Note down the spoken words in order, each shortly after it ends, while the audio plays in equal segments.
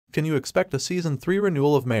Can you expect a Season 3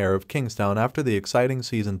 renewal of Mayor of Kingstown after the exciting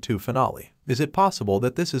Season 2 finale? Is it possible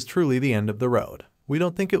that this is truly the end of the road? We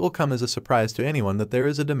don't think it will come as a surprise to anyone that there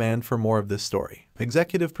is a demand for more of this story.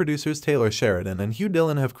 Executive producers Taylor Sheridan and Hugh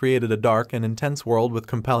Dillon have created a dark and intense world with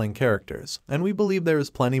compelling characters, and we believe there is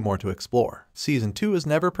plenty more to explore. Season 2 is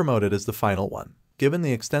never promoted as the final one. Given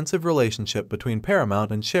the extensive relationship between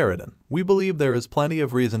Paramount and Sheridan, we believe there is plenty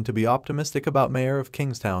of reason to be optimistic about Mayor of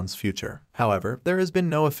Kingstown's future. However, there has been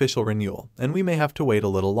no official renewal, and we may have to wait a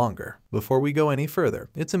little longer. Before we go any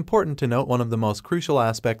further, it's important to note one of the most crucial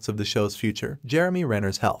aspects of the show's future, Jeremy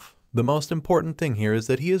Renner's health. The most important thing here is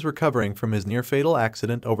that he is recovering from his near-fatal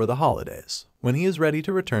accident over the holidays. When he is ready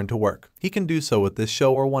to return to work, he can do so with this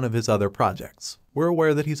show or one of his other projects. We're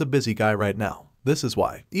aware that he's a busy guy right now. This is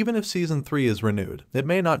why, even if Season 3 is renewed, it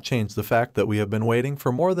may not change the fact that we have been waiting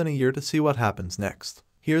for more than a year to see what happens next.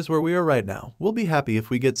 Here's where we are right now. We'll be happy if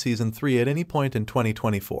we get Season 3 at any point in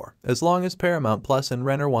 2024, as long as Paramount Plus and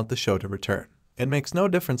Renner want the show to return. It makes no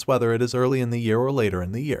difference whether it is early in the year or later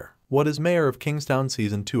in the year. What is Mayor of Kingstown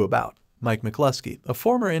Season 2 about? Mike McCluskey, a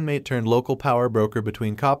former inmate turned local power broker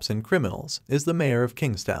between cops and criminals, is the Mayor of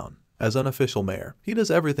Kingstown. As unofficial mayor, he does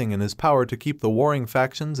everything in his power to keep the warring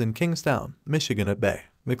factions in Kingstown, Michigan at bay.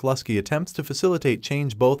 McCluskey attempts to facilitate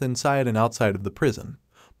change both inside and outside of the prison,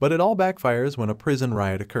 but it all backfires when a prison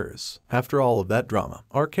riot occurs. After all of that drama,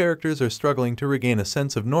 our characters are struggling to regain a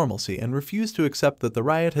sense of normalcy and refuse to accept that the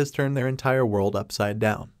riot has turned their entire world upside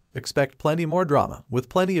down. Expect plenty more drama, with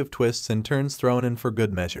plenty of twists and turns thrown in for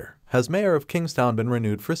good measure. Has Mayor of Kingstown been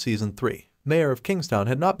renewed for Season 3? Mayor of Kingstown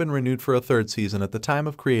had not been renewed for a third season at the time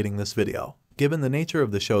of creating this video. Given the nature of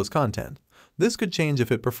the show's content, this could change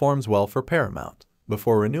if it performs well for Paramount.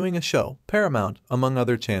 Before renewing a show, Paramount, among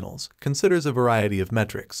other channels, considers a variety of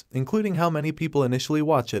metrics, including how many people initially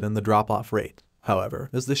watch it and the drop-off rate. However,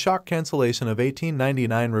 as the shock cancellation of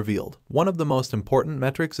 1899 revealed, one of the most important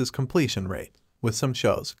metrics is completion rate. With some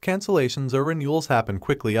shows, cancellations or renewals happen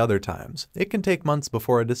quickly. Other times, it can take months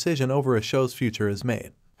before a decision over a show's future is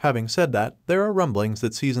made. Having said that, there are rumblings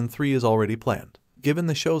that Season 3 is already planned. Given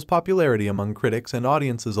the show's popularity among critics and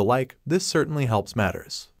audiences alike, this certainly helps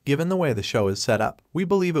matters. Given the way the show is set up, we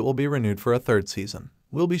believe it will be renewed for a third season.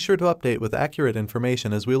 We'll be sure to update with accurate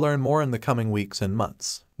information as we learn more in the coming weeks and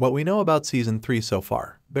months. What we know about Season 3 so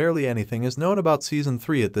far: barely anything is known about Season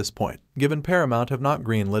 3 at this point, given Paramount have not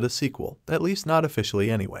greenlit a sequel, at least not officially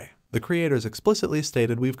anyway. The creators explicitly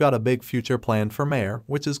stated we've got a big future planned for Mayor,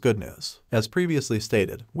 which is good news. As previously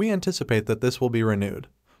stated, we anticipate that this will be renewed,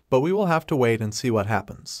 but we will have to wait and see what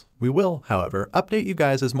happens. We will, however, update you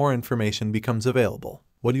guys as more information becomes available.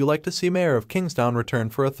 Would you like to see Mayor of Kingstown return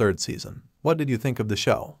for a third season? What did you think of the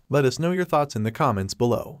show? Let us know your thoughts in the comments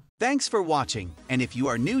below. Thanks for watching, and if you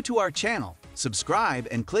are new to our channel, subscribe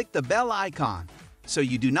and click the bell icon so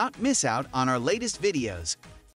you do not miss out on our latest videos.